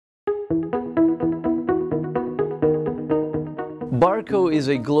Barco is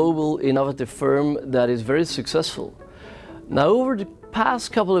a global innovative firm that is very successful. Now, over the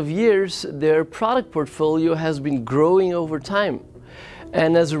past couple of years, their product portfolio has been growing over time.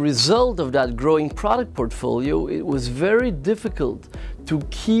 And as a result of that growing product portfolio, it was very difficult to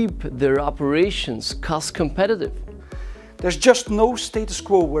keep their operations cost competitive. There's just no status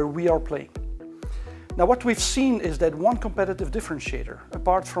quo where we are playing. Now, what we've seen is that one competitive differentiator,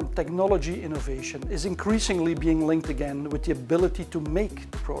 apart from technology innovation, is increasingly being linked again with the ability to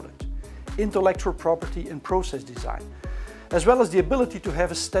make the product, intellectual property and process design, as well as the ability to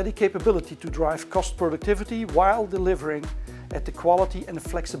have a steady capability to drive cost productivity while delivering at the quality and the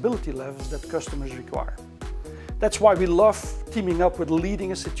flexibility levels that customers require. That's why we love teaming up with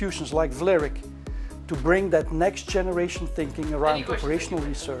leading institutions like Vlerick to bring that next generation thinking around operational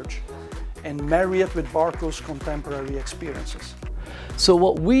research and marry it with Barco's contemporary experiences. So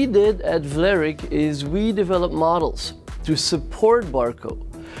what we did at Vlerick is we developed models to support Barco,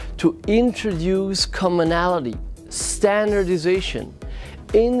 to introduce commonality, standardization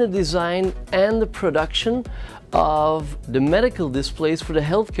in the design and the production of the medical displays for the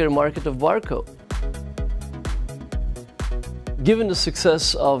healthcare market of Barco. Given the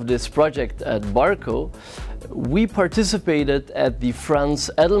success of this project at Barco, we participated at the France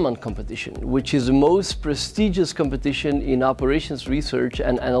Edelman Competition, which is the most prestigious competition in operations research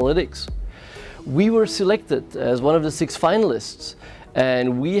and analytics. We were selected as one of the 6 finalists,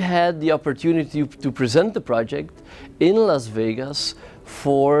 and we had the opportunity to present the project in Las Vegas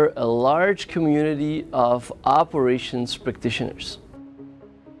for a large community of operations practitioners.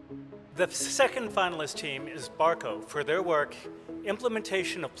 The second finalist team is Barco for their work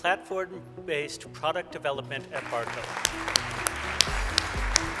implementation of platform-based product development at Barco.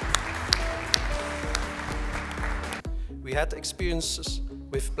 We had experiences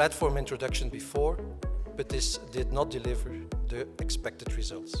with platform introduction before, but this did not deliver the expected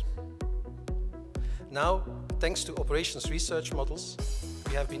results. Now, thanks to operations research models,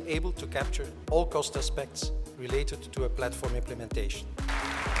 we have been able to capture all cost aspects related to a platform implementation.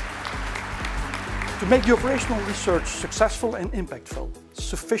 To make the operational research successful and impactful,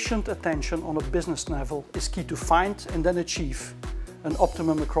 sufficient attention on a business level is key to find and then achieve an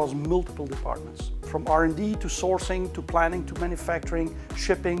optimum across multiple departments, from R&D to sourcing to planning to manufacturing,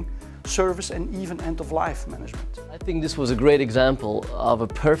 shipping, service and even end-of-life management. I think this was a great example of a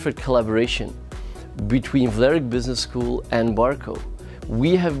perfect collaboration between Vlerick Business School and Barco.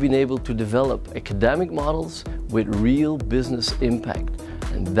 We have been able to develop academic models with real business impact.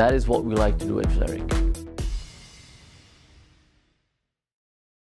 And that is what we like to do at Vlerick.